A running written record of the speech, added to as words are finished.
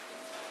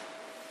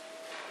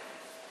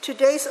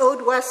Today's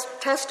Old West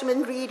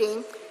Testament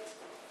reading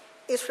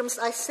is from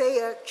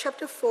Isaiah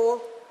chapter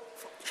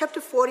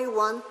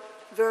 41,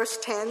 verse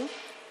 10,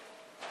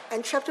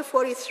 and chapter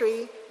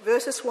 43,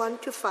 verses 1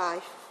 to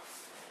 5.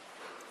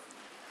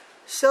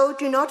 So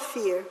do not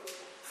fear,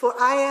 for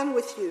I am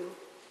with you.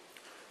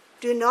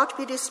 Do not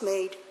be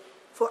dismayed,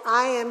 for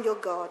I am your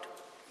God.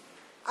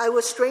 I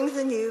will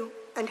strengthen you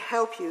and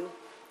help you.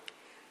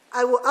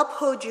 I will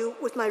uphold you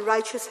with my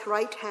righteous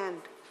right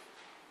hand.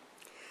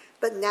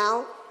 But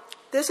now,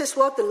 this is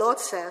what the Lord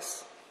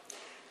says.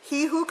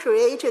 He who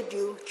created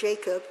you,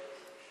 Jacob,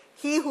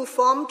 he who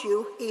formed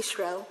you,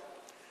 Israel,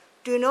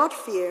 do not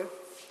fear,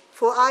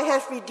 for I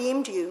have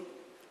redeemed you.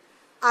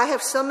 I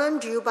have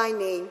summoned you by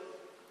name.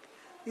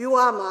 You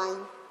are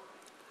mine.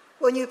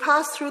 When you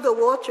pass through the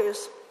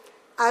waters,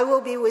 I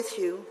will be with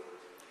you.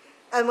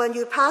 And when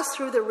you pass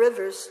through the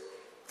rivers,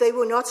 they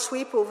will not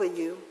sweep over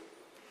you.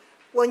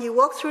 When you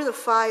walk through the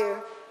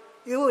fire,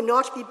 you will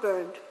not be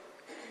burned.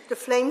 The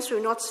flames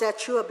will not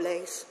set you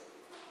ablaze.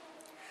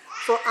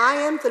 For I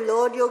am the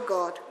Lord your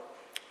God,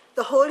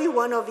 the Holy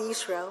One of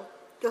Israel,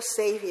 your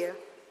Savior.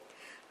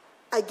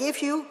 I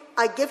give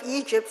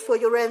Egypt for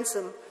your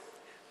ransom,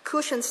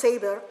 Cush and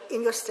Seba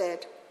in your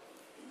stead.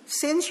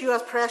 Since you are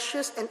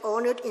precious and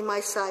honored in my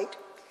sight,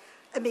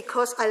 and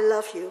because I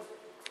love you,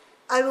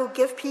 I will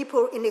give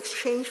people in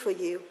exchange for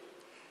you,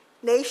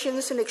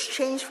 nations in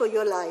exchange for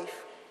your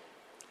life.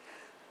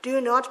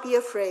 Do not be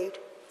afraid,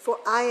 for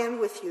I am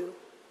with you.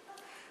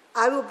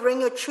 I will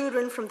bring your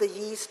children from the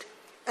east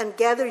and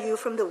gather you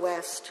from the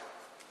west.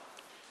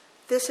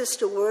 This is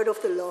the word of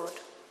the Lord.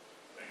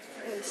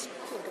 Praise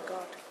be to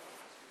God.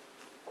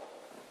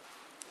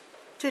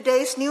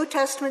 Today's New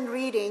Testament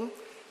reading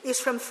is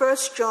from 1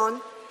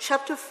 John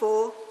chapter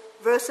 4,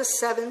 verses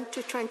 7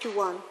 to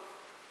 21.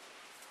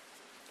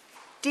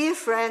 Dear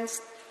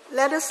friends,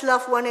 let us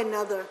love one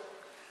another,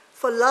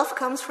 for love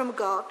comes from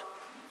God.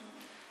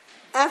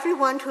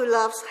 Everyone who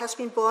loves has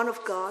been born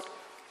of God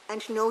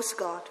and knows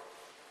God.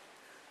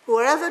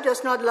 Whoever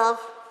does not love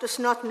does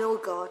not know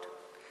God,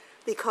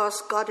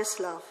 because God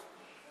is love.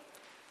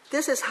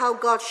 This is how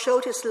God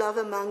showed his love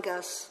among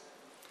us.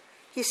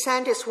 He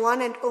sent his one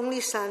and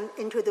only Son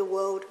into the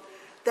world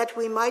that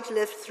we might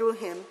live through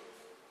him.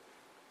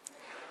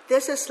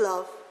 This is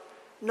love,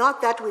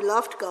 not that we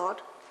loved God,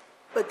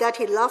 but that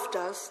he loved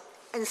us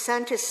and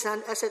sent his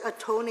Son as an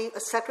atoning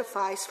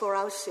sacrifice for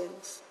our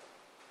sins.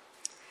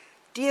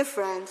 Dear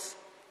friends,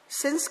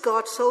 since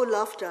God so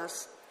loved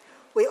us,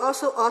 we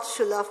also ought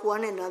to love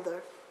one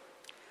another.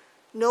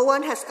 No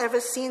one has ever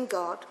seen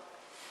God,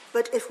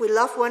 but if we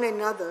love one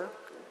another,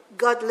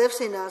 God lives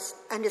in us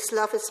and his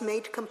love is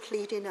made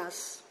complete in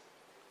us.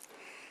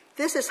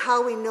 This is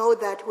how we know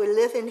that we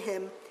live in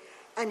him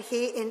and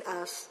he in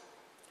us.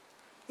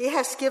 He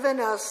has given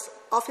us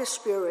of his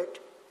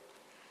Spirit,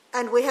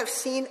 and we have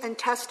seen and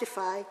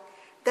testify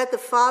that the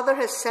Father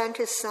has sent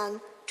his Son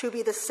to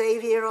be the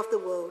Savior of the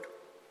world.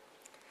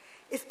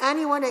 If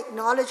anyone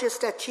acknowledges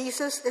that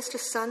Jesus is the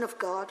Son of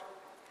God,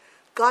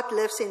 God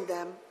lives in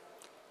them,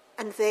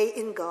 and they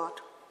in God.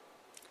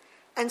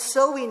 And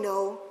so we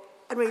know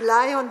and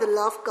rely on the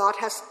love God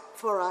has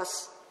for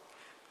us.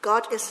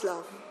 God is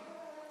love.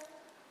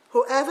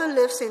 Whoever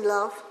lives in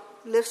love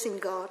lives in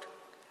God,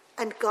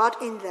 and God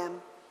in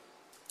them.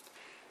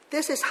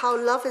 This is how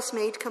love is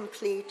made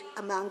complete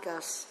among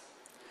us,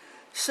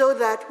 so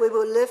that we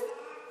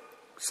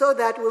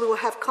will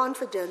have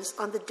confidence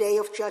on the day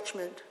of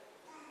judgment.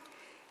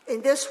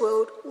 In this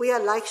world, we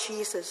are like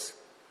Jesus.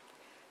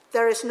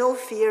 There is no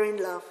fear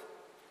in love,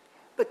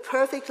 but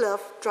perfect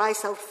love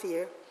drives out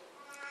fear,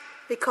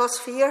 because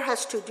fear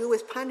has to do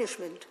with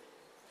punishment.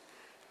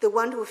 The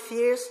one who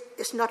fears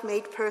is not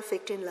made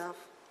perfect in love.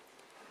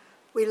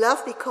 We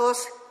love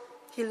because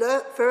he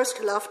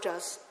first loved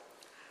us.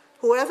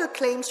 Whoever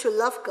claims to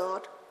love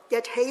God,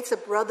 yet hates a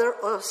brother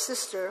or a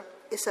sister,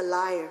 is a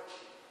liar.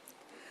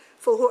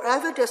 For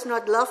whoever does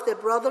not love their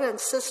brother and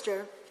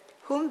sister,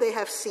 whom they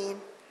have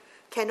seen,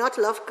 cannot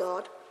love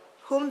God,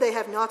 whom they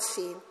have not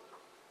seen.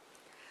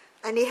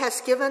 And he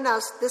has given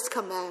us this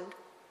command: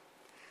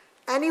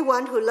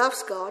 anyone who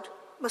loves God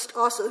must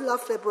also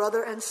love their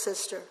brother and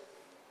sister.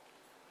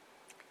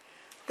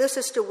 This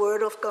is the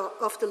word of God,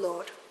 of the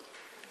Lord.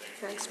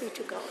 Thanks be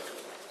to God.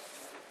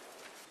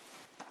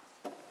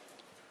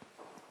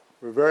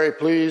 We're very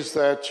pleased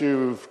that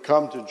you've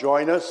come to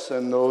join us,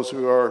 and those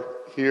who are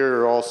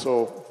here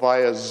also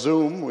via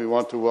Zoom, we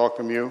want to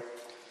welcome you.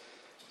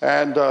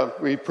 And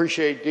we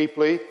appreciate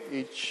deeply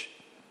each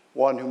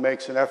one who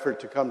makes an effort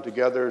to come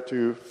together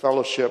to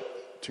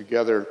fellowship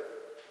together.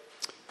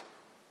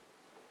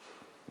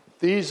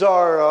 These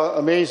are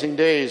amazing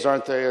days,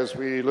 aren't they, as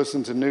we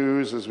listen to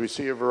news, as we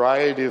see a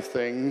variety of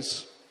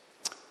things.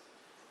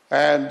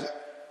 And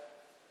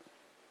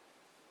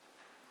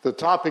the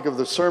topic of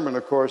the sermon,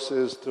 of course,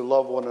 is to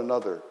love one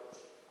another.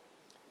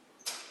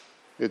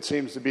 It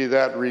seems to be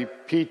that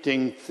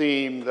repeating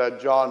theme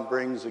that John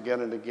brings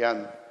again and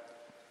again.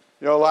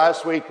 You know,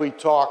 last week we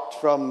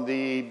talked from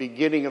the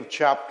beginning of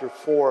chapter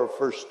 4 of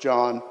 1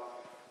 John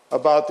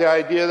about the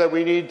idea that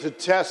we need to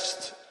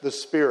test the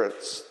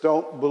spirits.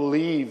 Don't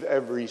believe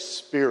every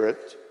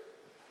spirit,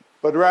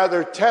 but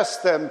rather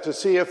test them to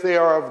see if they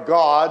are of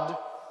God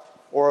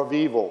or of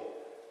evil.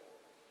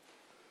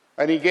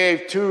 And he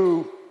gave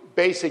two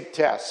basic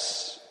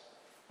tests.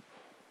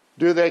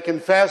 Do they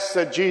confess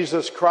that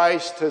Jesus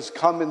Christ has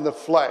come in the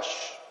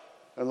flesh?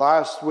 And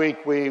last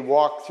week we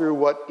walked through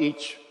what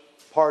each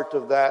part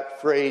of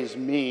that phrase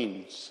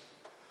means.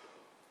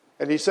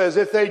 And he says,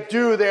 if they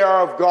do, they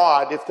are of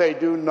God. If they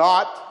do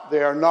not,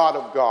 they are not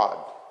of God.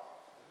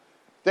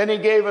 Then he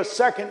gave a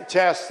second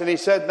test, and he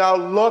said, now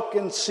look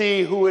and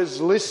see who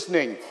is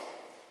listening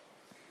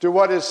to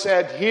what is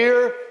said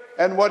here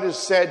and what is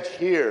said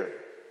here.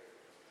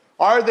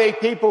 Are they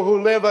people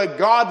who live a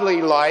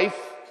godly life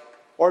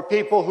or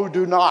people who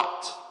do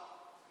not?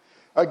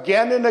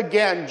 Again and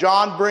again,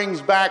 John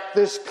brings back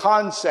this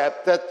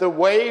concept that the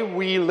way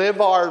we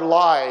live our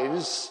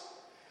lives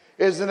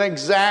is an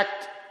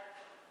exact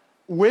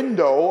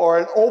window or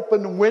an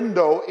open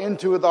window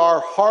into our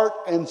heart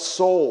and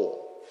soul.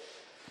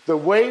 The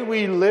way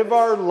we live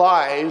our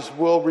lives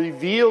will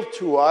reveal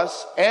to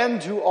us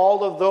and to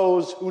all of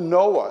those who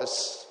know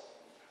us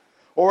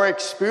or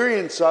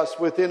experience us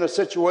within a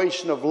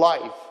situation of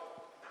life,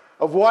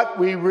 of what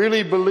we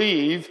really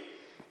believe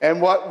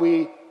and what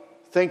we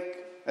think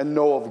and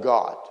know of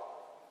God.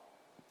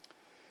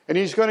 And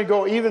he's going to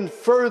go even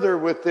further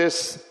with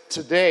this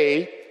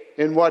today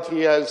in what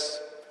he has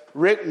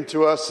written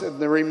to us in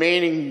the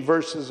remaining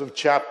verses of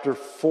chapter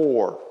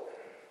 4.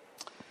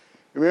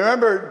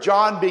 Remember,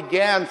 John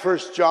began 1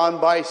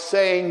 John by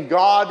saying,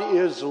 God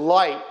is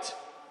light,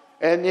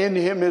 and in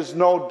him is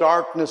no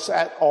darkness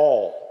at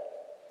all.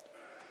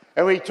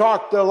 And we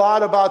talked a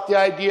lot about the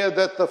idea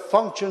that the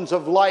functions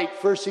of light,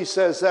 first he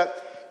says that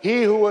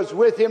he who was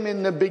with him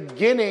in the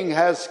beginning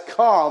has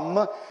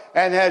come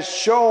and has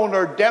shown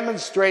or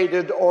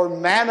demonstrated or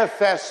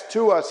manifest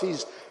to us.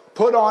 He's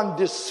put on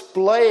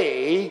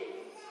display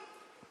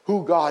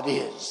who God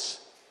is.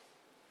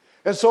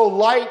 And so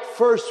light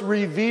first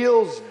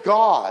reveals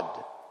God.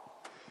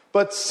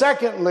 But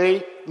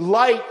secondly,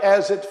 light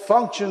as it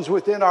functions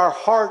within our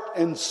heart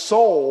and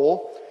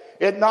soul,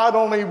 it not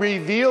only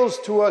reveals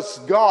to us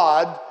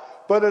God,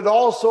 but it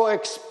also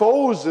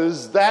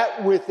exposes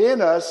that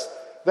within us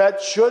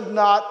that should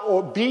not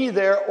or be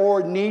there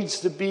or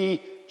needs to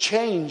be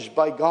changed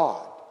by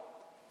God.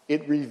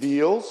 It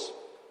reveals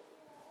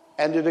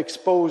and it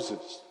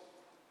exposes.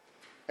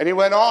 And he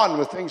went on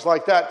with things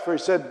like that, for he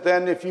said,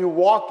 then if you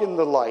walk in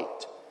the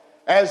light,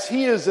 as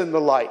he is in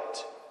the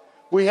light,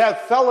 we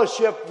have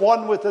fellowship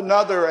one with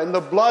another, and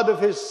the blood of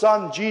his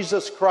Son,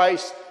 Jesus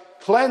Christ,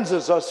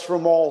 cleanses us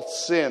from all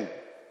sin.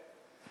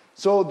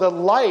 So the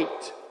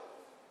light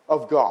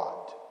of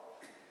God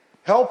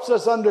helps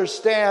us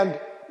understand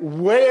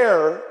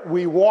where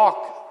we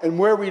walk and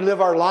where we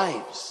live our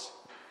lives.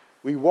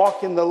 We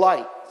walk in the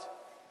light.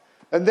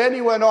 And then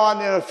he went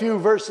on in a few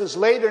verses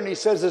later and he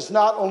says it's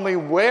not only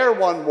where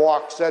one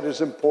walks that is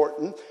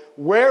important,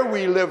 where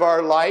we live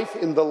our life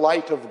in the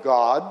light of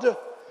God,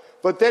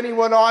 but then he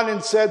went on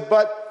and said,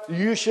 but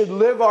you should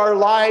live our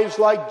lives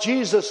like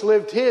Jesus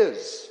lived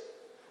his.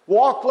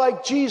 Walk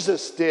like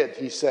Jesus did,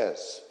 he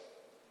says.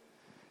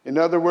 In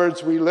other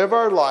words, we live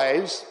our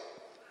lives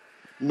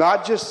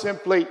not just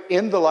simply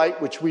in the light,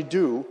 which we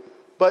do,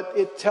 but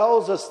it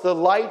tells us the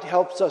light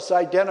helps us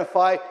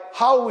identify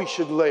how we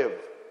should live.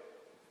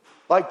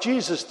 Like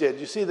Jesus did.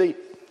 You see,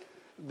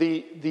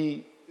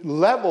 the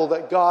level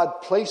that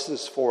God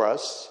places for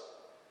us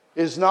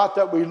is not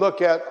that we look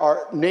at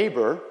our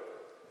neighbor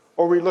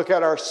or we look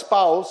at our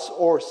spouse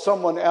or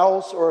someone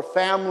else or a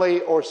family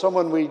or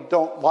someone we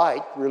don't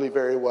like really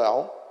very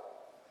well.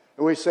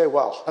 And we say,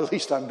 well, at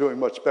least I'm doing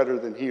much better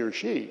than he or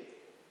she,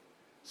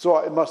 so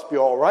it must be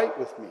all right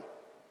with me.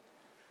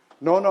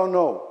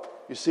 No.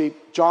 You see,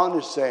 John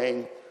is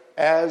saying,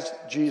 as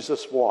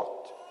Jesus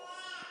walked.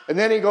 And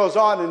then he goes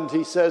on and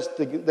he says,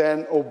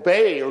 then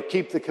obey or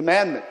keep the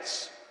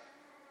commandments.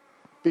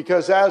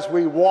 Because as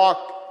we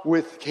walk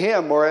with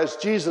him, or as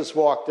Jesus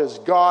walked, as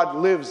God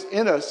lives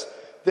in us,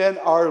 then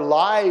our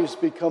lives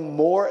become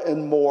more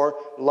and more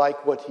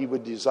like what he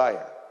would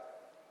desire.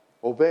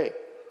 Obey.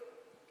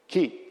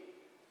 Keep.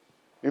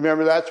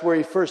 Remember, that's where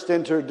he first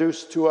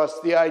introduced to us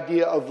the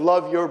idea of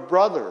love your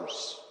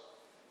brothers,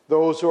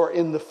 those who are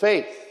in the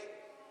faith.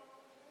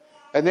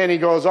 And then he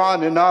goes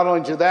on, and not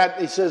only to that,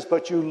 he says,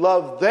 but you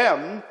love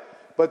them,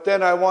 but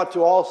then I want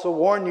to also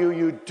warn you,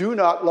 you do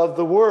not love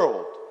the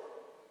world.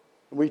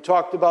 And we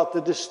talked about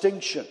the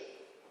distinction.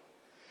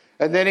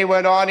 And then he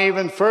went on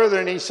even further,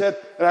 and he said,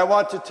 and I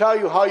want to tell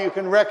you how you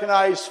can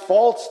recognize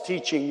false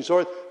teachings,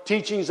 or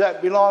teachings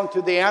that belong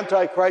to the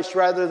Antichrist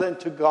rather than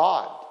to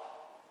God.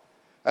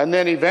 And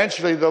then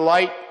eventually the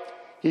light,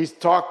 he's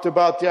talked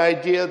about the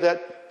idea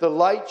that the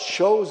light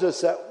shows us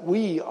that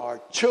we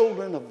are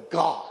children of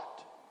God.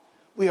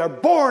 We are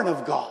born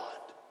of God.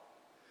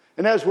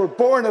 And as we're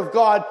born of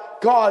God,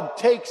 God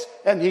takes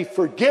and he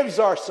forgives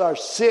us our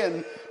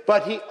sin,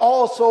 but he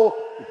also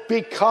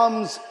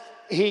becomes,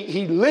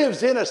 he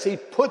lives in us. He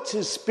puts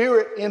his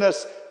spirit in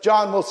us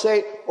John will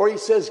say, or he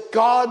says,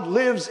 God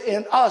lives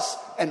in us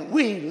and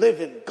we live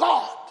in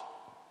God.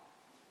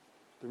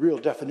 The real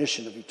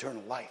definition of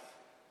eternal life.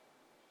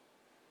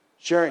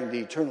 Sharing the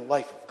eternal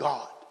life of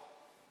God.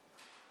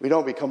 We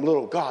don't become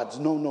little gods.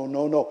 No, no,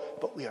 no, no.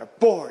 But we are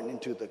born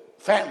into the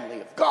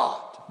family of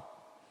God.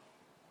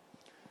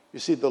 You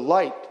see, the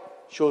light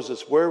shows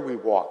us where we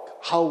walk,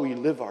 how we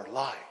live our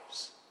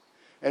lives.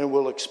 And it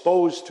will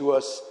expose to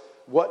us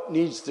what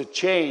needs to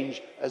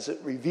change as it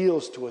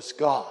reveals to us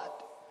God.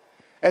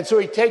 And so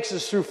he takes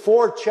us through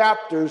 4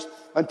 chapters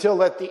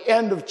until at the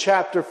end of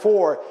chapter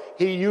 4,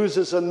 he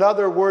uses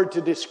another word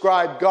to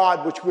describe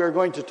God, which we are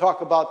going to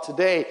talk about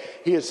today.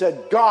 He has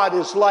said, God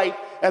is light,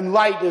 and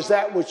light is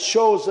that which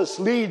shows us,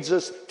 leads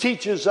us,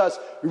 teaches us,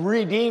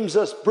 redeems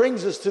us,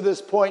 brings us to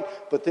this point.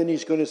 But then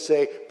he's going to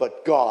say,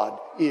 but God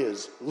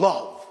is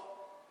love.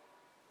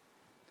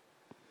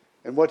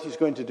 And what he's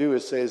going to do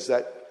is say is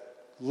that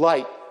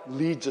light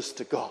leads us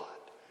to God.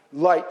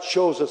 Light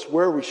shows us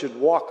where we should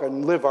walk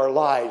and live our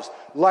lives.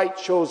 Light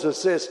shows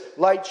us this.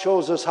 Light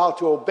shows us how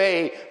to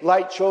obey.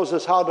 Light shows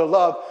us how to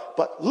love.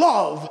 But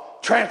love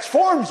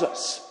transforms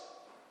us.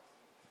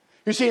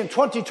 You see, in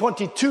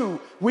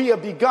 2022, we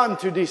have begun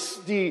to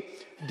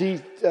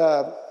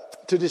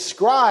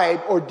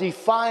describe or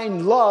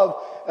define love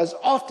as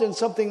often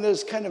something that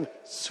is kind of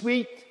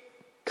sweet,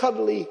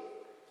 cuddly,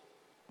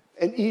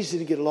 and easy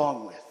to get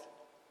along with.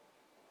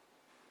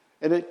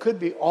 And it could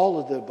be all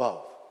of the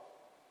above.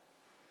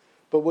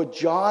 But what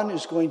John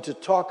is going to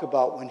talk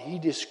about when he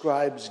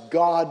describes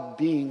God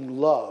being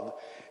love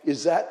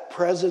is that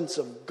presence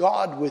of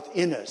God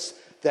within us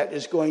that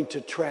is going to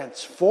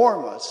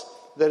transform us,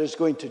 that is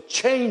going to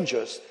change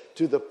us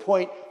to the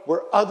point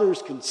where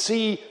others can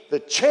see the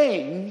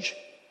change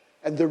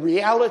and the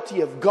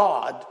reality of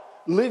God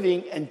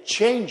living and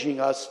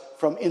changing us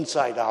from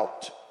inside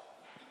out.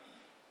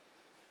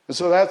 And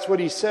so that's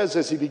what he says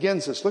as he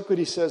begins this. Look what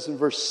he says in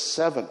verse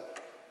 7.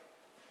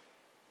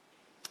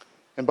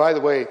 And by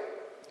the way,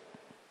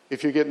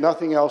 if you get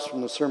nothing else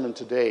from the sermon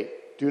today,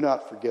 do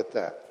not forget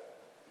that.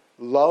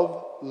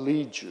 Love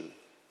leads you.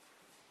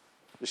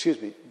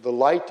 The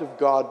light of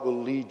God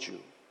will lead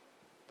you,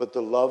 but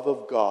the love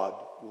of God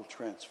will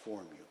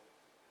transform you.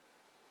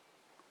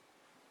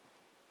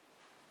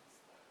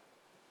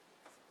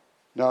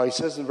 Now he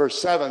says in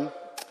verse 7,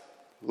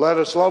 let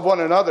us love one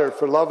another,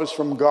 for love is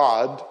from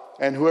God,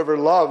 and whoever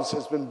loves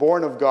has been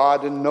born of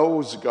God and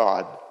knows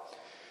God.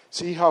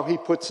 See how he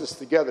puts this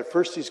together.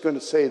 First he's going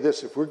to say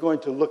this. If we're going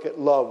to look at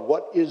love,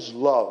 what is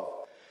love?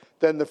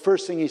 Then the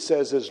first thing he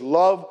says is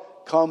love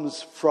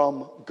comes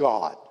from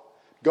God.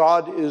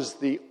 God is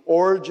the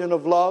origin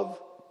of love,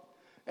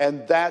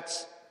 and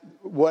that's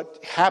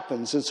what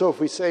happens. And so if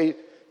we say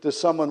to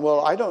someone,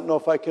 well, I don't know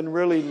if I can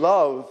really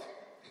love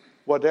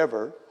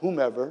whatever,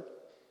 whomever,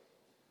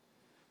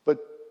 but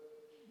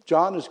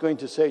John is going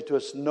to say to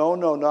us,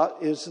 no,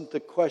 isn't the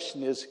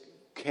question is,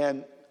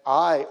 can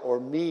I or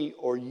me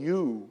or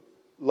you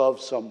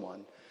love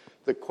someone?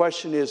 The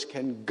question is,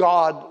 can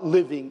God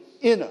living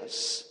in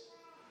us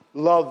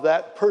love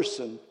that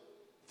person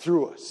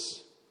through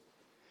us?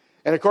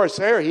 And of course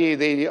there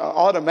the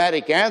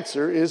automatic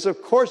answer is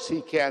of course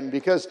he can,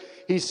 because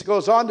he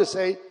goes on to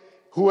say,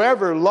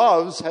 whoever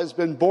loves has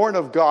been born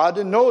of God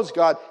and knows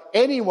God.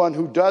 Anyone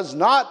who does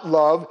not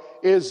love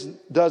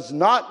does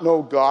not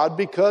know God,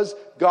 because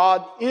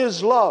God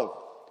is love.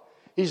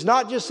 He's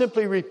not just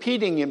simply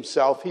repeating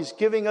himself. He's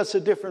giving us a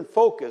different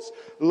focus.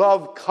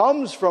 Love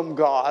comes from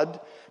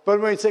God.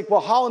 But when you think, well,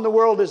 how in the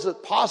world is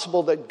it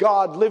possible that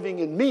God living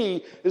in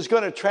me is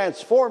going to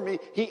transform me?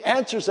 He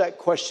answers that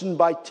question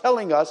by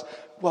telling us,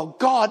 well,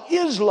 God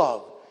is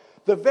love.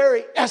 The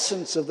very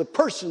essence of the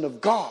person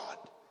of God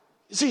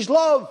is he's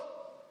love.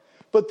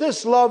 But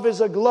this love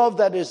is a love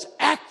that is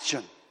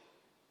action.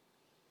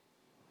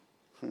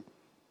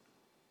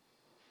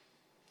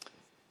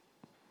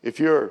 If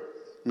you're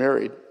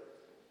married,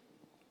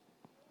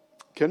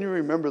 can you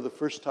remember the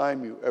first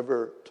time you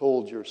ever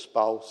told your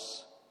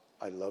spouse,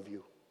 I love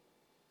you?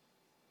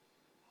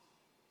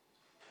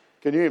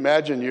 Can you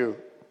imagine you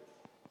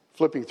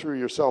flipping through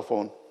your cell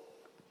phone?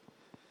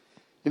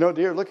 You know,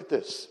 dear, look at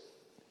this.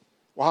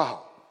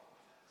 Wow.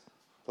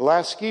 The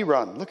last ski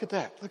run. Look at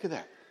that. Look at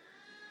that.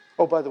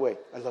 Oh, by the way,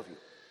 I love you.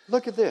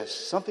 Look at this.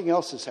 Something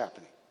else is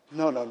happening.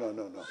 No.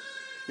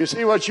 You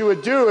see what you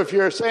would do if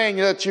you're saying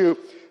that you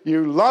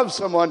love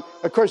someone.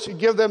 Of course, you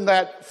give them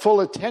that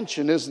full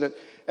attention, isn't it?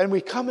 And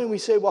we come and we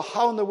say, well,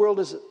 how in the world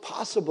is it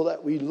possible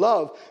that we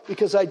love?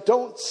 Because I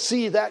don't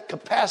see that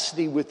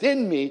capacity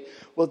within me.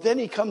 Well, then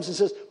he comes and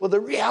says, well,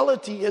 the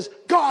reality is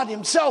God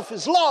himself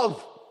is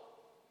love.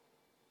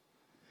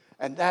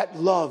 And that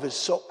love is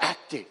so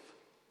active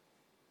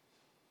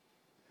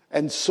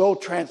and so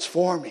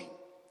transforming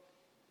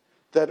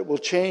that it will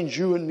change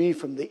you and me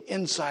from the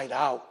inside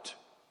out.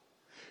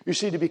 You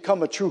see, to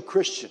become a true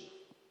Christian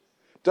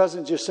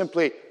doesn't just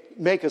simply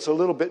make us a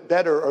little bit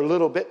better or a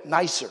little bit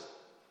nicer,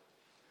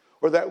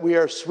 or that we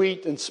are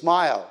sweet and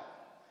smile.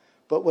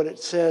 But what it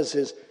says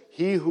is,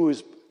 he who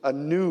is a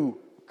new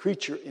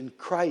creature in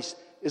Christ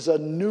is a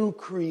new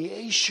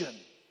creation.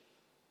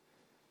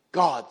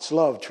 God's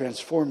love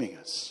transforming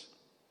us.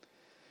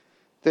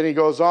 Then he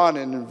goes on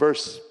in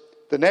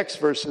the next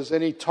verses,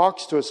 and he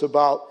talks to us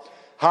about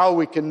how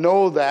we can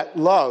know that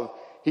love.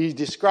 He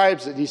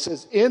describes it. He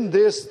says, in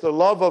this, the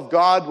love of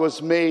God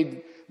was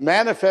made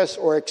manifest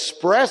or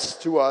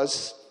expressed to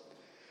us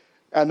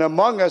and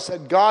among us,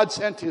 that God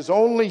sent his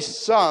only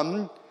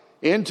Son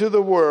into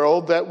the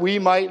world that we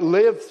might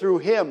live through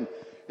him.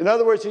 In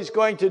other words, he's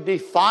going to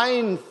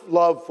define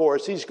love for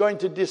us. He's going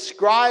to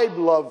describe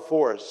love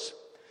for us.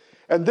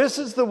 And this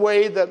is the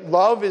way that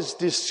love is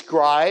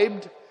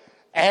described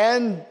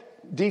and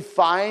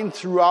defined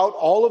throughout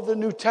all of the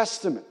New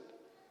Testament.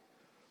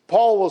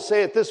 Paul will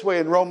say it this way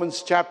in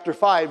Romans chapter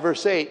 5,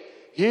 verse 8.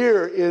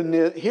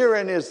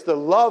 Herein is the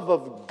love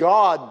of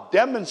God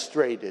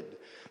demonstrated,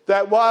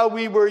 that while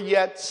we were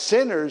yet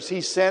sinners, he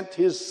sent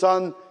his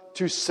Son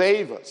to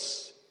save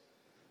us.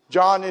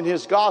 John in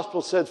his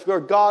gospel says, for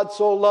God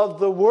so loved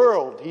the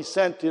world, he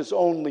sent his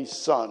only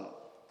Son.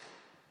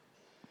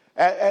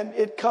 And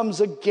it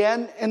comes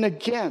again and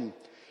again.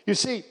 You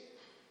see,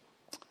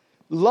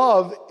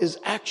 love is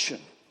action.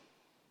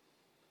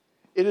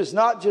 It is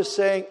not just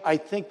saying, I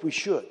think we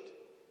should.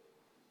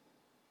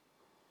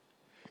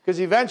 Because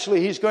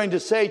eventually he's going to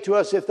say to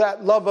us, if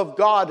that love of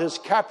God has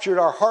captured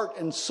our heart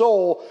and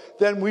soul,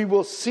 then we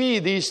will see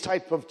these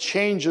type of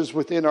changes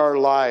within our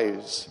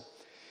lives.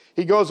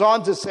 He goes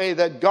on to say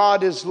that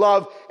God is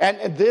love,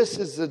 and this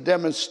is the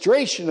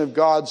demonstration of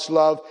God's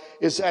love,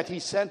 is that he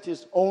sent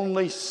his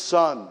only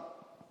Son.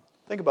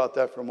 Think about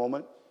that for a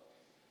moment.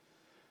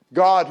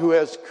 God, who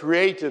has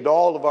created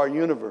all of our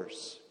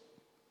universe,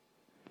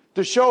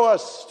 to show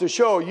us, to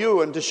show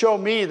you, and to show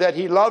me that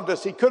he loved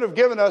us, he could have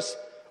given us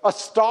a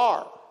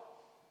star.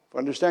 If I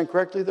understand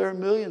correctly, there are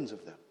millions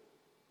of them,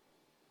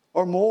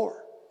 or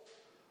more,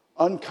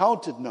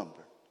 uncounted number.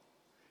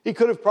 He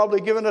could have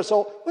probably given us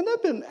all.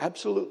 Wouldn't that have been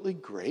absolutely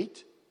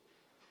great?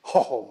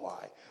 Oh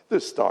my,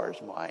 this star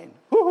is mine.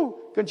 Woo-hoo.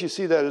 Couldn't you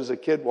see that as a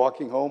kid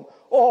walking home?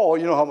 Oh,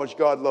 you know how much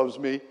God loves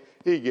me?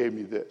 He gave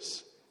me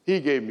this. He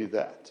gave me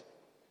that.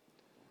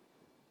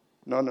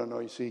 No.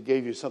 You see, he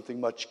gave you something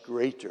much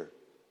greater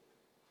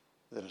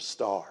than a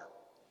star.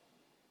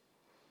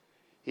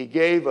 He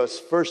gave us,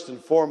 first and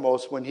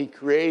foremost, when he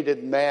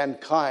created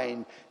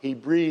mankind, he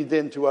breathed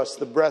into us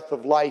the breath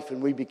of life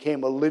and we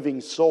became a living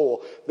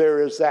soul.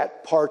 There is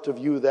that part of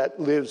you that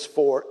lives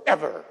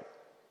forever.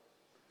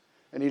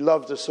 And he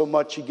loved us so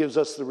much, he gives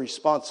us the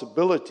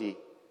responsibility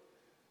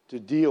to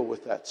deal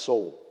with that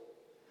soul.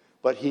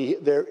 But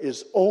there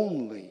is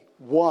only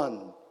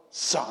one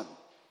Son.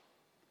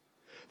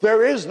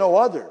 There is no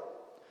other.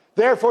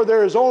 Therefore,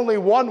 there is only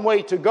one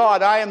way to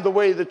God. I am the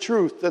way, the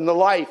truth, and the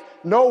life.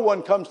 No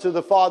one comes to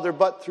the Father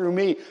but through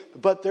me.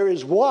 But there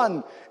is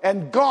one,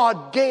 and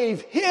God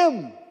gave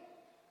him.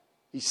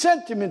 He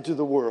sent him into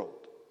the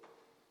world.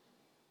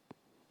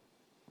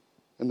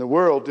 And the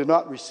world did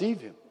not receive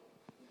him.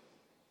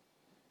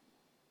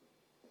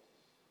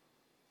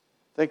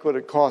 Think what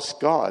it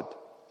cost God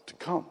to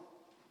come.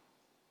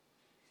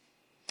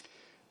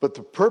 But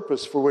the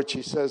purpose for which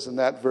he says in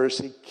that verse,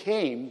 he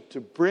came to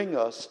bring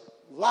us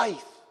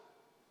life.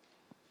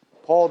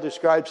 Paul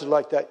describes it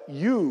like that.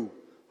 You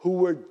who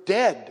were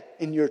dead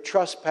in your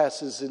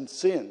trespasses and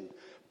sin,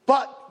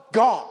 but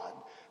God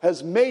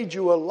has made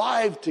you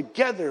alive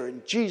together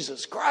in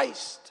Jesus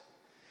Christ.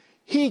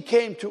 He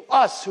came to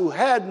us who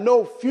had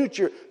no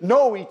future,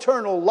 no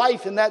eternal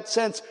life in that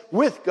sense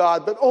with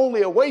God, but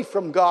only away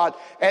from God,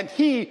 and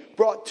he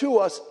brought to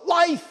us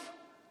life.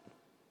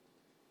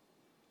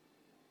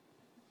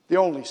 The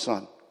only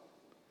Son.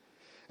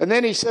 And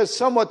then he says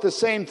somewhat the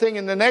same thing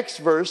in the next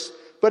verse,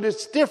 but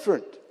it's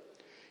different.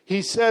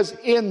 He says,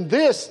 in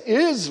this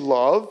is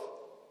love,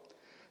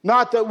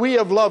 not that we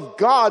have loved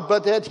God,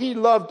 but that he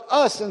loved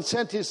us and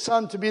sent his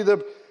Son to be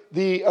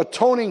the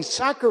atoning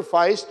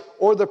sacrifice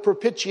or the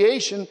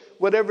propitiation,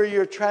 whatever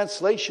your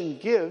translation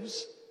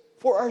gives,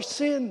 for our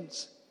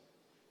sins.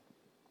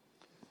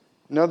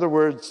 In other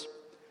words,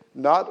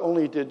 not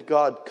only did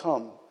God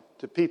come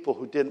to people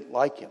who didn't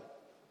like him.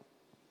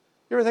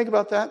 You ever think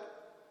about that?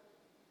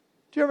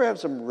 Do you ever have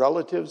some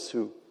relatives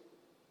who...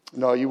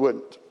 No, you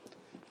wouldn't.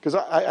 Because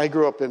I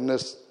grew up in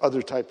this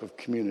other type of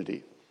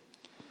community.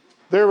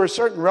 There were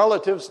certain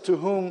relatives to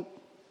whom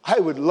I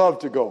would love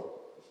to go.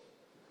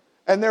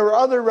 And there were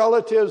other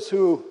relatives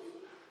who,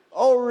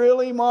 oh,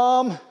 really,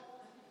 Mom?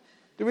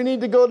 Do we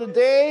need to go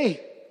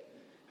today?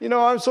 You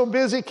know, I'm so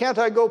busy, can't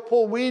I go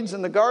pull weeds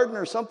in the garden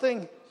or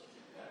something?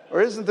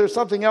 Or isn't there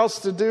something else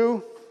to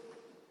do?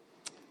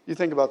 You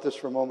think about this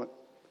for a moment.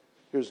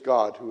 Here's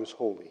God who is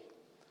holy,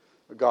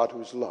 a God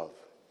who is love,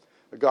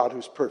 a God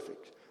who's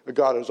perfect, a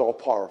God who's all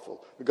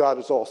powerful, a God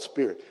who's all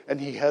spirit. And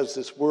he has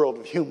this world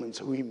of humans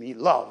whom he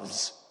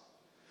loves.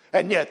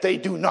 And yet they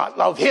do not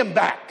love him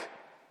back.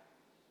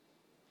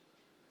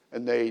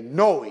 And they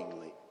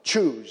knowingly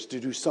choose to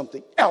do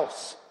something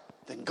else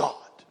than God.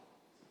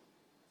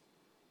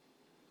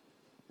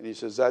 And he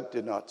says that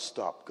did not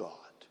stop God.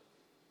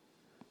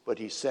 But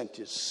he sent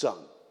his Son,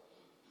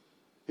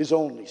 his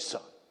only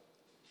Son.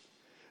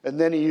 And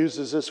then he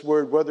uses this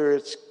word, whether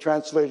it's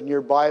translated in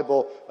your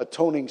Bible,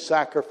 atoning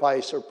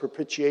sacrifice or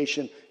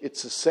propitiation,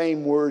 it's the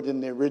same word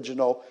in the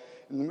original.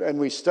 And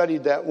we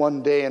studied that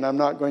one day, and I'm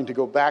not going to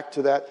go back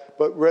to that.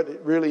 But what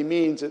it really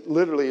means, it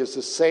literally is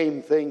the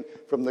same thing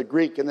from the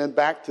Greek. And then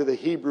back to the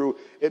Hebrew,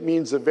 it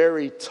means the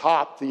very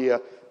top,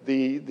 the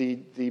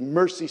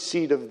mercy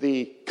seat of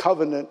the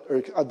covenant,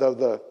 or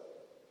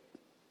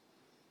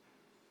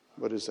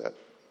what is that?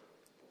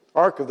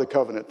 Ark of the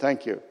Covenant,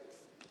 thank you.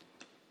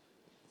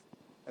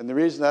 And the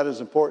reason that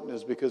is important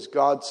is because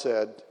God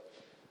said,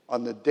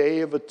 on the Day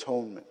of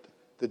Atonement,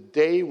 the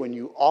day when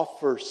you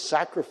offer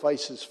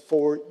sacrifices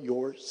for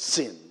your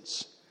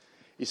sins,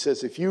 he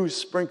says, if you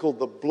sprinkle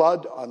the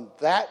blood on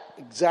that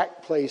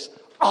exact place,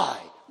 I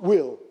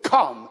will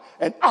come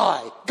and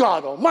I,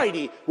 God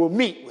Almighty, will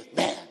meet with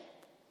man.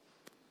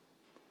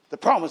 The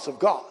promise of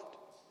God.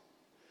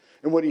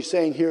 And what he's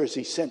saying here is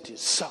he sent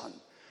his son,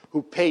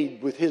 who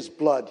paid with his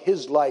blood,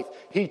 his life.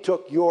 He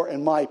took your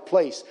and my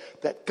place,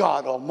 that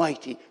God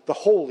Almighty, the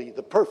holy,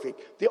 the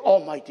perfect, the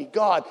almighty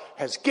God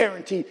has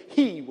guaranteed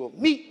he will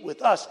meet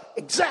with us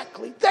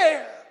exactly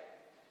there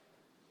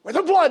where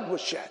the blood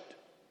was shed.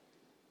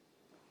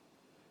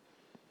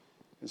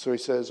 And so he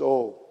says,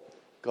 oh,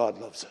 God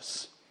loves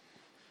us.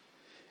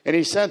 And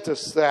he sent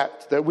us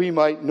that we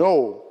might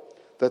know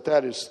that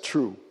that is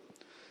true.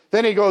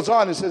 Then he goes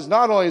on and says,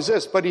 not only is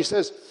this, but he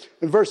says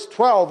in verse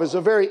 12 is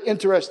a very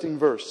interesting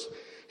verse.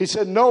 He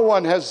said, no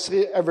one has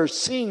ever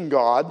seen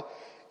God.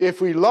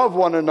 If we love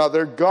one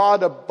another,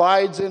 God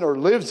abides in or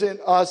lives in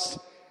us,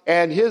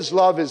 and his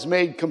love is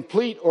made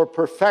complete or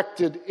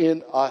perfected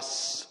in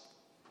us.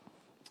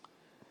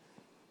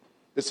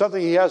 It's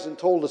something he hasn't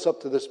told us up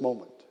to this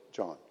moment,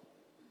 John.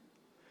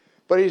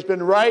 But he's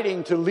been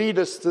writing to lead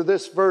us to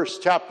this verse,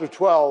 verse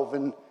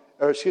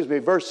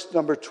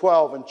number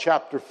 12 in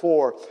chapter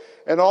 4.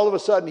 And all of a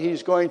sudden,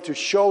 he's going to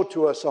show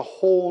to us a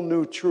whole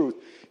new truth.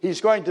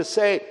 He's going to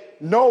say,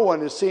 no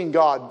one has seen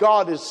God.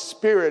 God is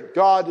spirit.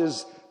 God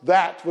is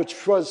that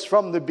which was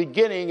from the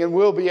beginning and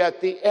will be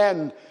at the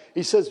end.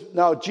 He says,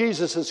 now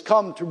Jesus has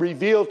come to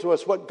reveal to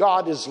us what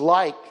God is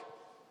like.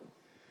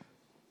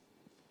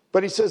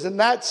 But he says, in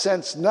that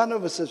sense, none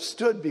of us have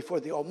stood before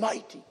the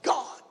Almighty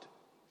God.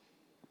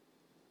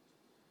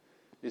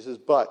 He says,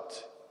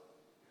 but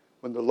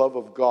when the love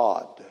of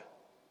God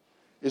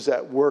is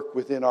at work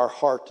within our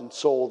heart and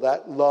soul,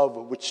 that love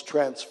which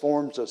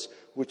transforms us,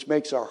 which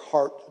makes our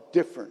heart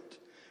different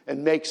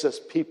and makes us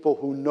people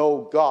who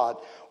know God.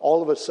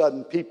 All of a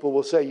sudden, people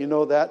will say, you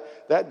know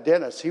that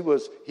Dennis, he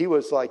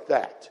was like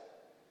that.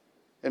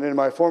 And in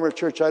my former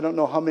church, I don't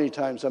know how many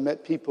times I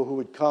met people who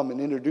would come and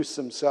introduce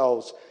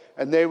themselves,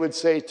 and they would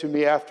say to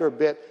me after a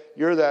bit,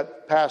 you're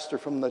that pastor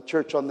from the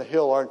church on the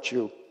hill, aren't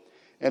you?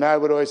 And I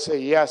would always say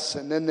yes,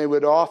 and then they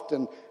would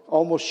often,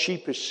 almost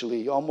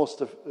sheepishly,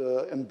 almost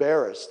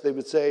embarrassed, they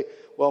would say,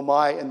 well,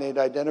 and they'd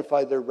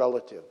identify their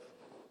relative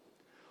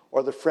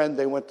or the friend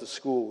they went to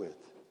school with.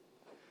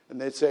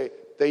 And they'd say,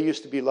 they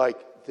used to be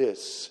like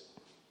this,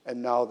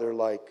 and now they're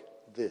like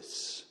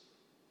this.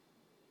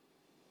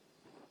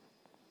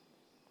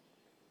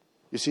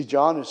 You see,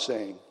 John is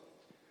saying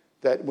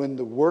that when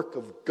the work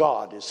of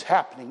God is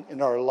happening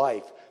in our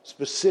life,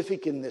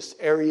 specific in this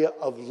area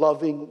of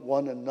loving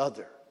one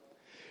another,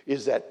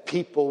 is that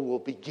people will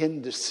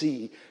begin to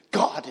see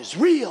God is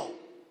real.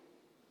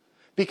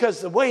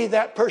 Because the way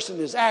that person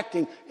is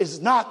acting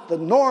is not the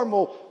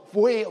normal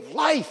way of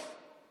life.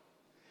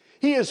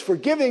 He is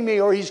forgiving me,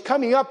 or he's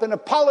coming up and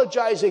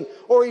apologizing,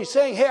 or he's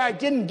saying, hey, I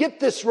didn't get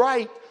this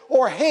right,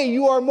 or hey,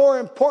 you are more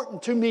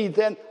important to me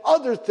than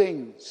other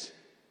things.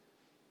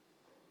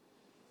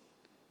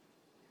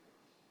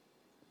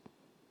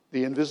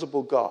 The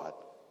invisible God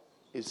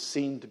is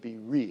seen to be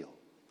real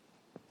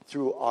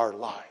through our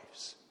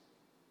lives.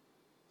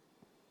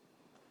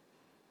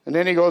 And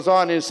then he goes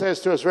on and says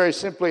to us very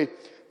simply,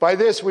 by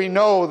this we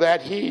know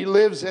that he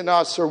lives in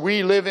us, or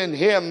we live in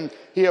him.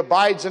 He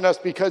abides in us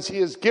because he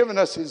has given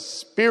us his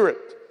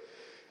Spirit.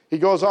 He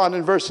goes on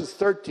in verses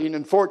 13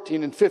 and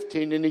 14 and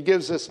 15, and he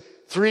gives us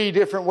 3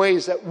 different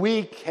ways that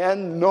we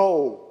can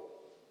know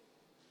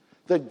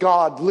that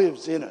God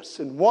lives in us.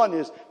 And one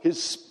is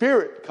his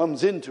Spirit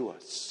comes into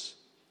us.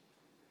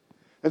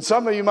 And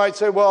some of you might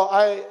say, well,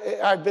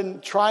 I've been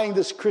trying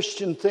this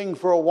Christian thing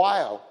for a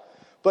while,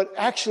 but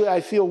actually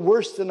I feel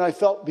worse than I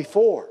felt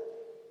before.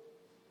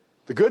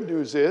 The good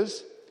news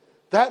is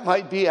that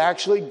might be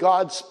actually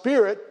God's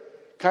Spirit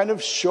kind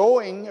of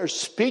showing or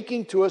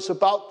speaking to us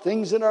about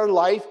things in our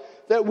life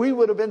that we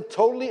would have been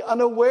totally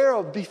unaware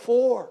of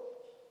before.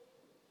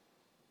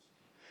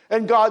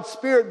 And God's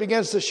Spirit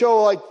begins to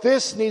show, like,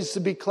 this needs to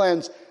be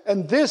cleansed,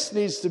 and this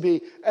needs to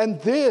be,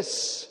 and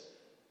this.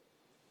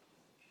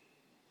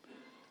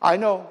 I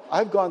know,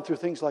 I've gone through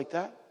things like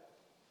that.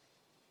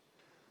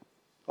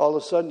 All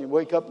of a sudden you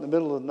wake up in the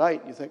middle of the night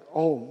and you think,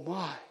 oh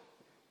my,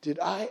 did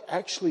I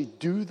actually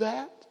do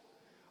that?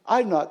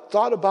 I've not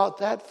thought about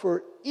that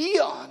for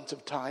eons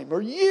of time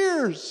or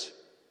years.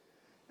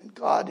 And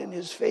God in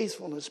his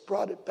faithfulness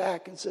brought it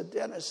back and said,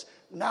 Dennis,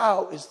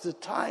 now is the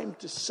time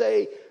to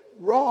say,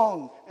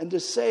 wrong and to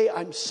say,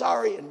 I'm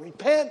sorry, and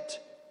repent.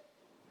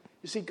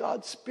 You see,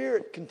 God's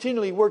Spirit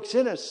continually works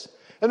in us.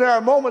 And there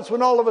are moments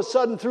when all of a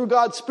sudden, through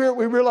God's Spirit,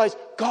 we realize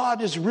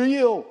God is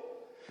real.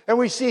 And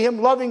we see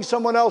Him loving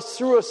someone else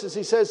through us, as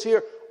He says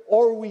here,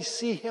 or we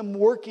see Him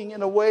working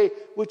in a way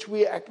which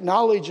we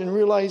acknowledge and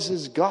realize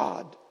is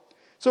God.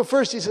 So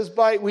first He says,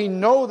 we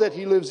know that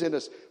He lives in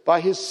us.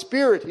 By His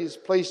Spirit He is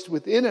placed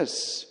within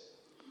us.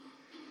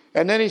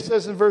 And then He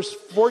says in verse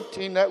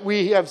 14 that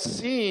we have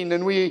seen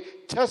and we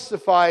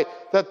testify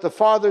that the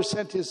Father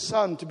sent His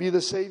Son to be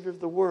the Savior of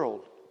the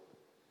world.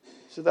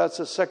 So that's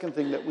the second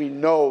thing that we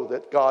know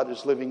that God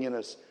is living in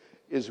us,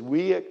 is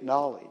we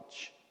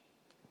acknowledge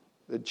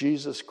that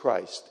Jesus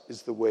Christ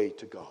is the way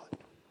to God.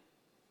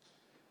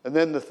 And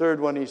then the third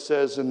one He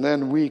says, and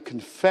then we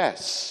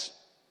confess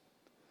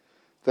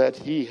that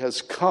He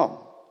has come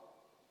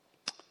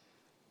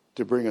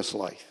to bring us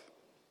life.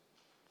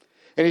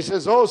 And He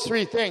says those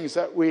three things,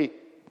 that we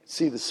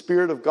see the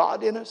Spirit of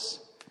God in us,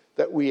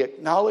 that we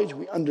acknowledge,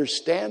 we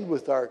understand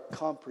with our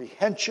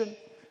comprehension,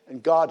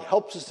 and God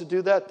helps us to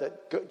do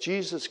that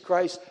Jesus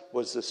Christ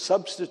was the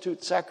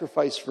substitute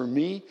sacrifice for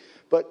me.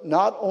 But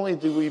not only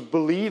do we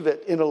believe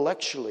it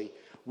intellectually,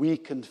 we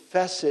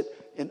confess it.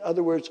 In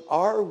other words,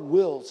 our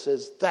will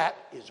says that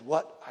is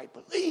what I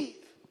believe.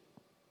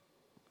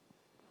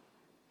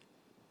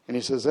 And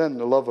He says then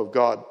the love of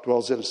God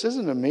dwells in us. This is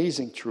an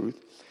amazing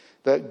truth,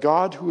 that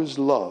God who is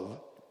love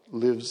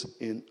lives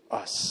in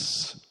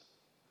us.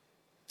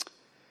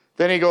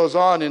 Then He goes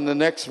on in the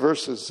next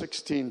verses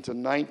 16 to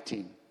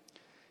 19.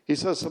 He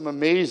says some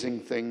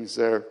amazing things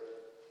there.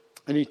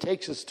 And He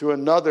takes us to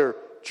another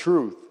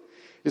truth.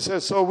 He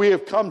says, so we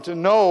have come to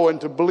know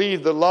and to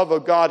believe the love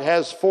of God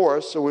has for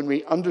us. So when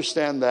we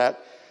understand that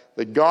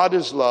God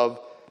is love,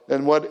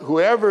 then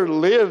whoever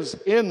lives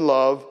in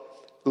love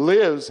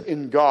lives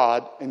in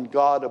God, and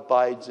God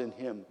abides in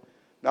him.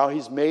 Now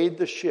He's made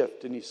the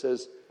shift, and He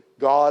says,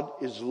 God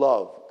is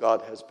love.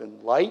 God has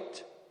been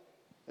light,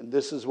 and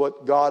this is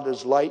what God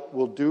as light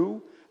will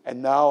do.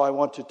 And now I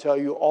want to tell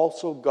you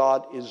also,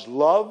 God is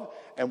love,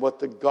 and what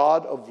the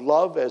God of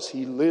love, as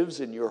He lives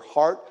in your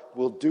heart,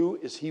 will do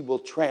is He will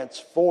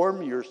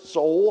transform your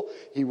soul.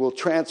 He will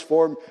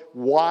transform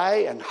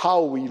why and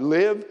how we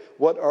live,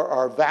 what are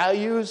our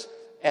values,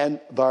 and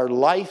our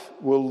life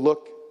will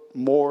look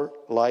more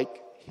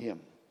like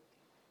Him.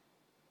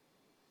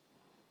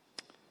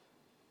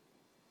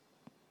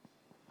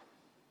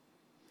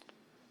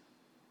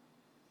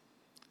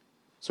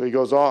 So He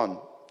goes on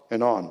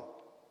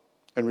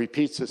and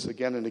repeats this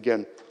again and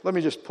again. Let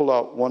me just pull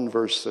out one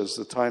verse as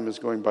the time is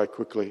going by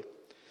quickly.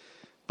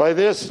 By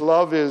this,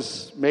 love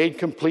is made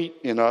complete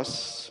in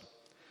us.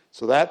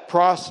 So that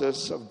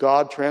process of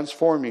God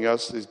transforming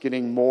us is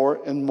getting more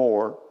and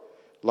more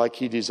like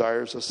He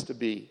desires us to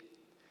be.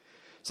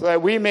 So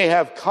that we may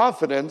have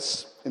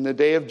confidence in the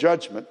day of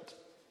judgment.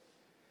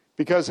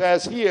 Because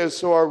as He is,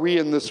 so are we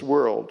in this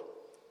world.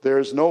 There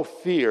is no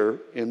fear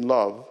in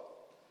love,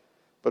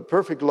 but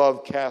perfect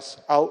love casts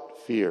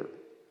out fear.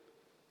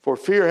 For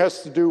fear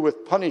has to do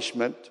with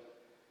punishment,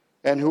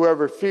 and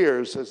whoever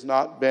fears has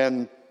not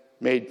been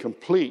made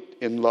complete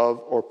in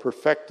love or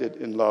perfected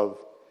in love.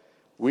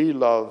 We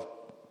love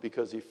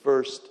because He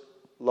first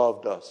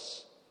loved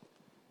us.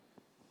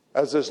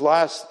 As this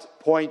last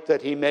point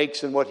that He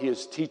makes in what He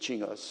is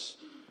teaching us,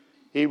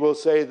 He will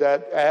say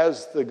that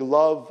as the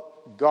love,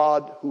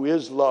 God who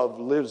is love,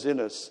 lives in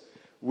us,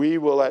 we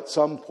will at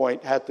some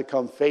point have to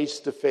come face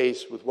to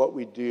face with what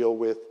we deal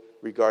with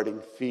regarding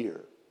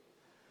fear.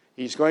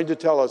 He's going to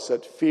tell us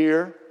that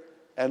fear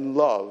and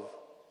love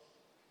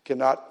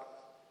cannot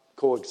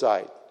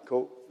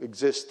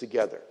coexist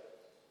together.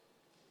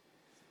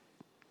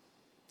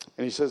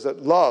 And He says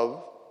that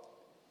love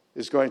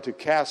is going to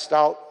cast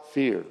out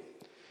fear.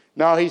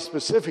 Now He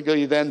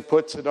specifically then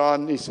puts it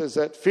on, He says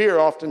that fear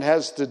often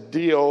has to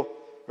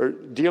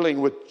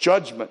dealing with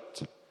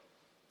judgment.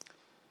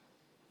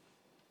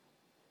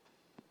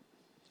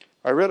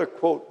 I read a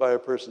quote by a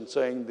person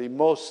saying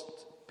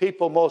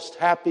people most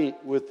happy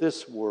with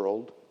this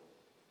world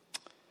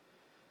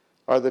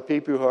are the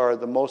people who are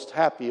the most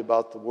happy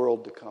about the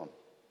world to come.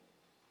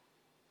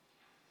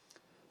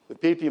 The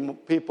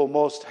people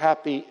most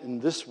happy in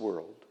this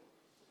world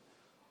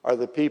are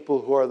the people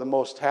who are the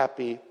most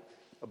happy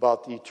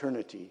about the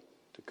eternity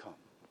to come.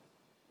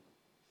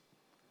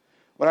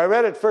 When I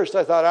read it first,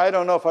 I thought, I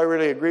don't know if I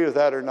really agree with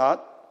that or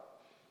not.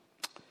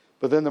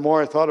 But then the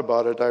more I thought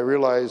about it, I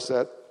realized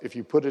that if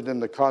you put it in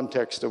the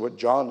context of what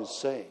John is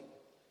saying,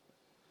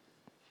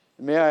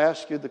 may I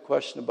ask you the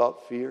question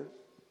about fear?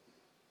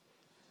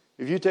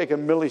 If you take a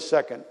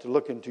millisecond to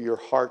look into your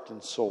heart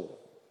and soul,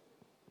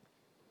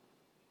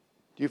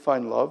 do you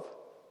find love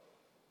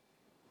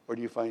or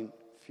do you find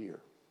fear?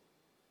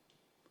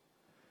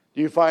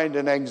 Do you find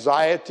an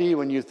anxiety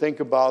when you think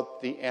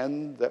about the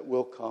end that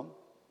will come?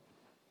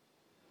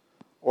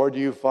 Or do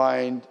you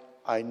find,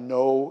 I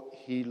know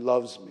He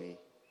loves me,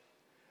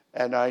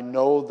 and I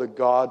know the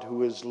God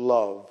who is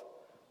love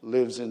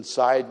lives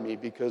inside me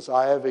because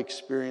I have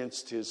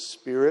experienced His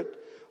Spirit,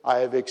 I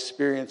have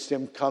experienced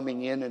him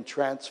coming in and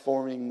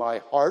transforming my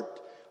heart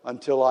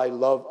until I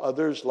love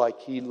others like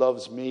he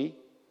loves me?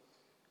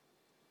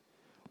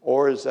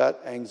 Or is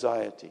that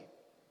anxiety?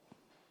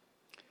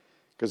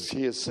 Because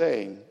he is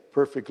saying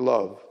perfect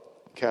love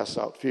casts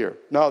out fear.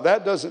 Now,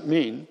 that doesn't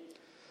mean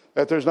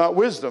that there's not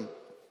wisdom.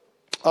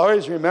 I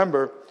always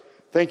remember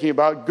thinking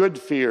about good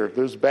fear.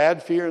 There's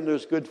bad fear and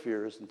there's good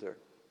fear, isn't there?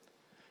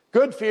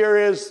 Good fear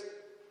is,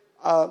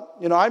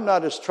 I'm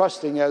not as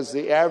trusting as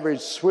the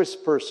average Swiss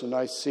person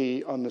I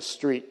see on the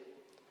street.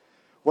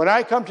 When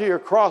I come to your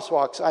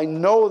crosswalks, I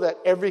know that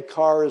every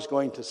car is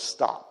going to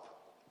stop.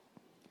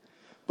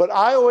 But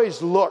I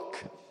always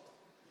look,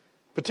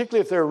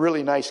 particularly if they're a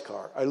really nice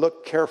car, I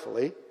look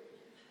carefully.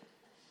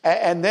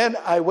 And then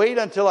I wait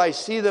until I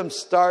see them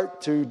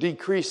start to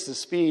decrease the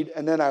speed,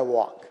 and then I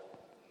walk.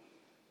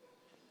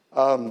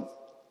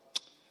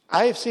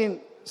 I have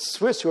seen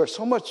Swiss who are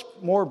so much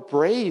more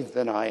brave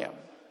than I am.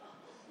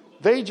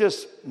 They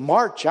just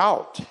march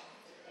out,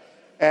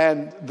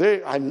 and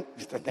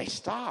they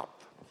stop.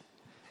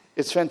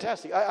 It's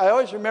fantastic. I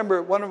always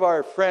remember one of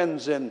our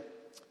friends in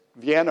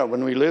Vienna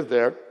when we lived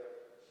there.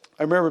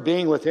 I remember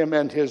being with him,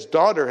 and his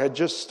daughter had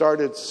just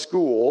started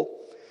school,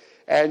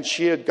 and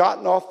she had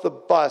gotten off the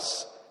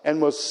bus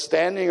and was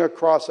standing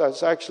across. It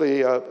was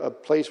actually a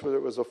place where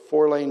it was a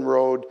 4-lane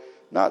road,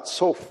 not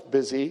so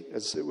busy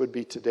as it would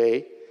be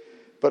today.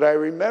 But I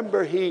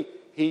remember he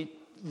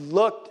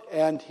looked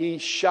and he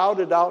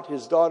shouted out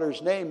his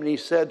daughter's name, and he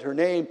said her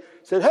name,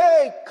 said,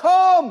 "Hey,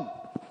 come!"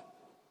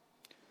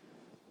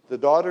 The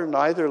daughter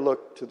neither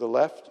looked to the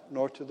left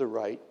nor to the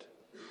right.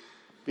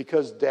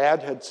 Because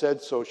Dad had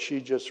said so, she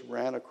just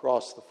ran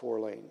across the 4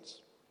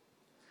 lanes.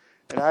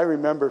 And I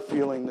remember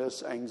feeling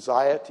this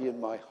anxiety in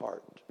my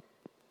heart.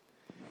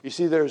 You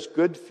see, there's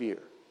good fear.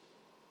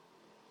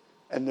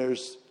 And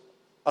there's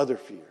other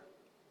fear.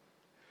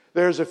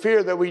 There's a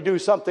fear that we do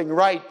something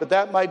right, but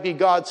that might be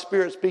God's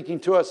Spirit speaking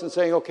to us and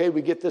saying, okay,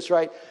 we get this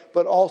right.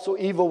 But also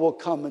evil will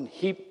come and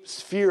heap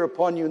fear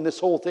upon you in this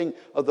whole thing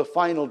of the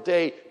final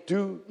day.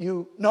 Do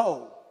you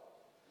know?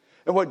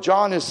 And what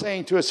John is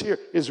saying to us here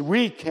is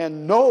we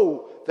can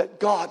know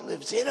that God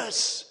lives in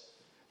us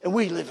and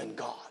we live in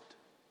God,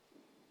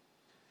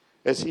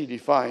 as he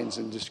defines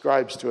and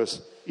describes to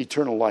us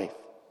eternal life.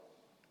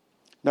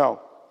 Now,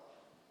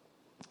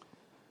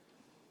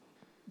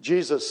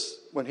 Jesus,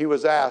 when he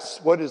was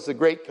asked, what is the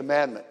great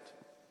commandment?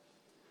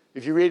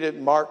 If you read it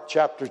in Mark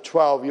chapter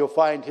 12, you'll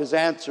find his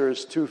answer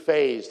is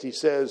two-phased. He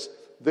says,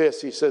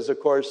 of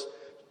course,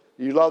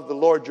 you love the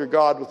Lord your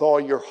God with all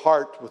your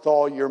heart, with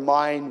all your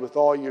mind, with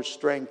all your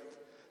strength,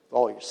 with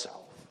all yourself.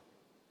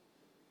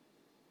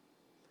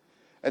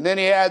 And then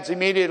he adds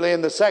immediately,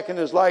 and the second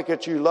is like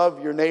it, you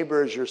love your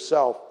neighbor as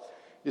yourself.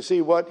 You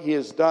see, what he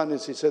has done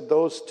is he said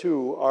those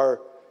two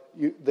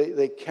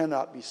they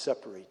cannot be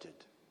separated.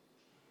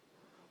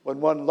 When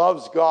one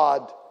loves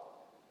God,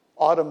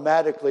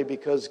 automatically,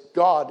 because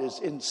God is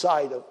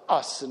inside of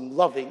us and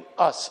loving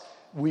us,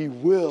 we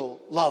will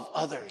love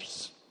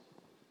others.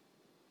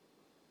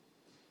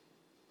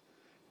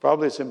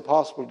 Probably it's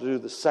impossible to do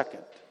the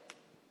second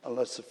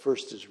unless the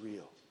first is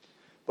real.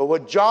 But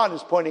what John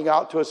is pointing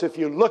out to us, if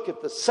you look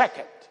at the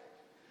second,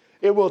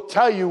 it will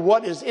tell you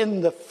what is in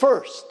the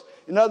first.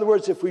 In other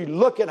words, if we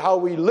look at how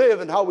we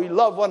live and how we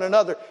love one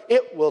another,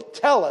 it will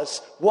tell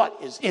us what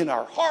is in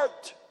our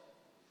heart.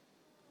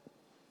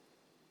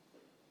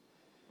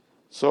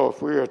 So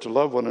if we are to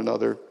love one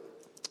another,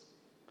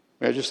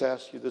 may I just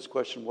ask you this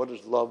question, what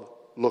does love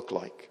look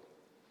like?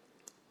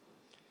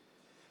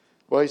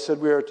 Well, he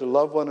said we are to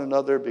love one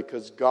another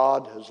because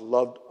God has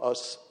loved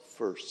us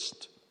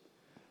first.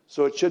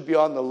 So it should be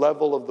on the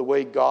level of the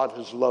way God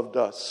has loved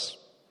us.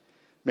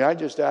 May I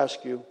just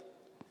ask you,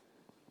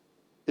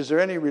 is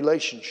there any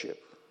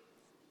relationship,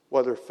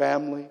 whether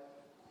family,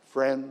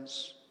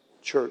 friends,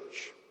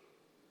 church,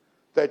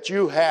 that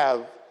you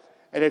have,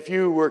 and if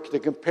you were to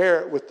compare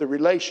it with the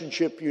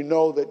relationship you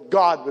know that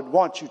God would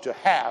want you to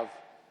have,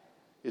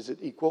 is it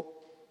equal?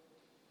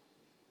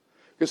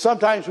 Because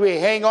sometimes we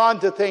hang on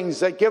to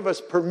things that give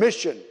us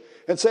permission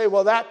and say,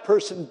 well, that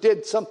person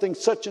did something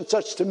such and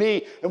such to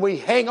me, and we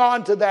hang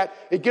on to that.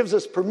 It gives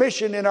us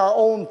permission in our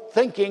own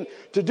thinking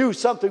to do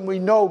something we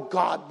know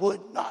God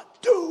would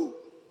not do.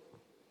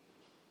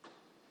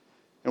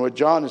 And what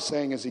John is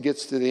saying as he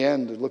gets to the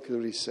end, look at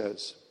what he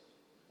says.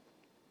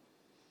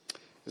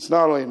 It's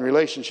not only in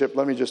relationship,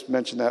 let me just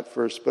mention that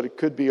first, but it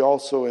could be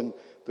also in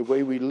the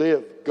way we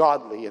live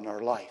godly in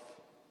our life.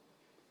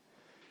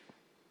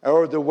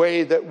 Or the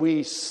way that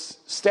we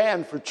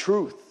stand for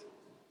truth.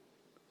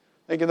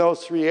 I think in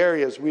those 3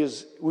 areas,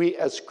 we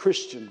as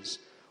Christians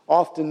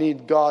often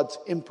need God's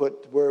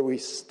input where we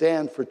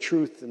stand for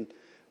truth and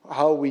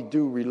how we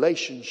do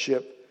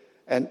relationship,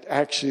 and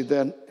actually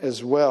then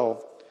as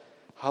well,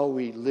 how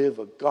we live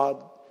a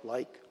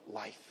God-like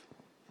life.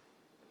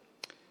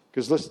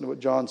 Because listen to what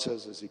John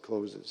says as he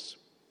closes.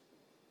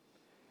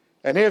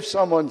 And if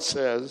someone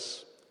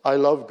says, I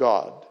love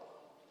God,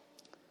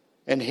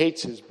 and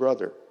hates his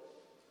brother,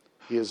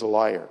 he is a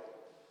liar.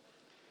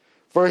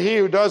 For he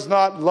who does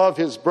not love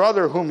his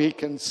brother whom he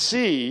can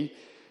see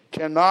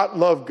cannot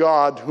love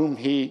God whom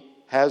he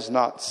has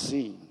not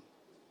seen.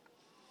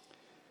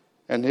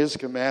 And his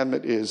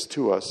commandment is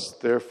to us,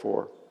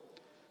 therefore,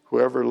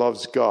 whoever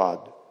loves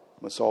God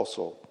must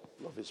also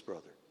love his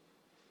brother.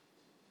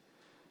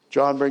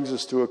 John brings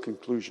us to a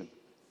conclusion.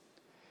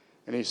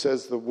 And he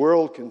says the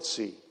world can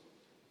see,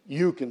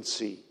 you can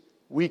see,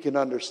 we can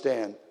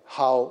understand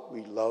how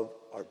we love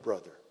our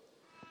brother.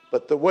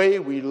 But the way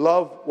we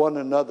love one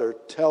another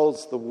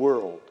tells the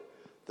world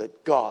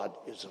that God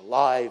is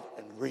alive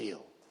and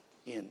real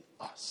in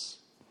us.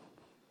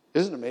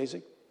 Isn't it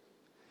amazing?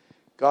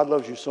 God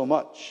loves you so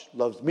much,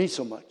 loves me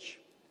so much.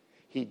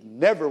 He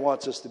never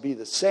wants us to be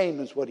the same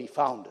as what he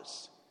found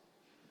us.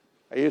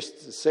 I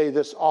used to say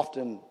this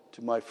often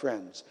to my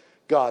friends.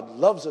 God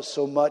loves us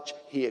so much,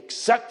 he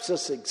accepts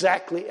us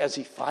exactly as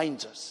he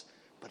finds us.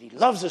 But he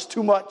loves us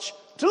too much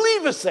to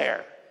leave us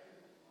there.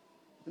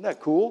 Isn't that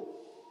cool?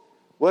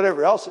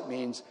 Whatever else it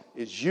means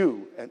is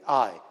you and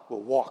I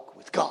will walk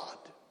with God.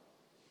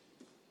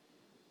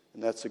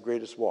 And that's the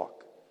greatest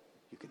walk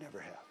you can ever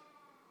have.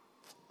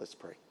 Let's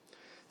pray.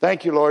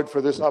 Thank you, Lord,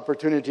 for this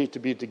opportunity to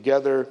be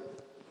together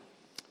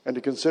and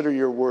to consider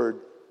your word.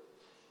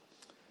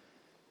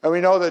 And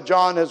we know that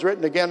John has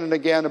written again and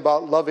again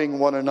about loving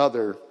one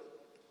another.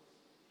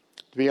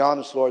 To be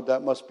honest, Lord,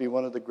 that must be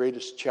one of the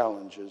greatest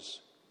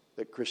challenges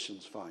that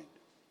Christians find.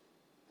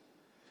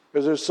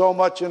 Because there's so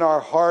much in our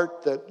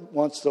heart that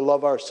wants to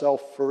love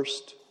ourselves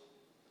first.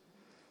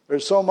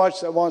 There's so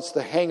much that wants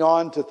to hang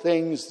on to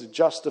things to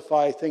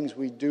justify things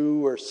we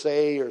do or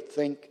say or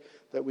think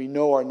that we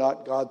know are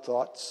not God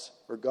thoughts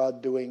or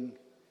God doing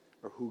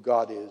or who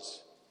God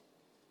is.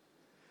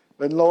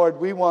 But Lord,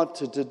 we want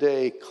to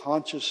today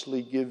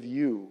consciously give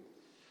you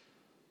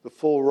the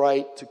full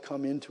right to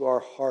come into our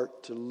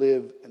heart, to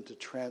live and to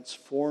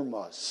transform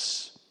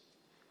us,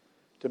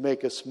 to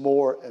make us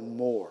more and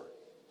more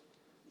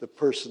the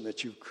person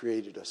that you've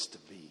created us to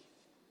be.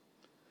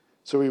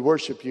 So we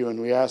worship you and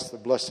we ask the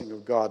blessing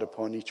of God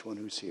upon each one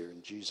who's here.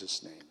 In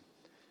Jesus' name,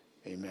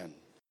 amen.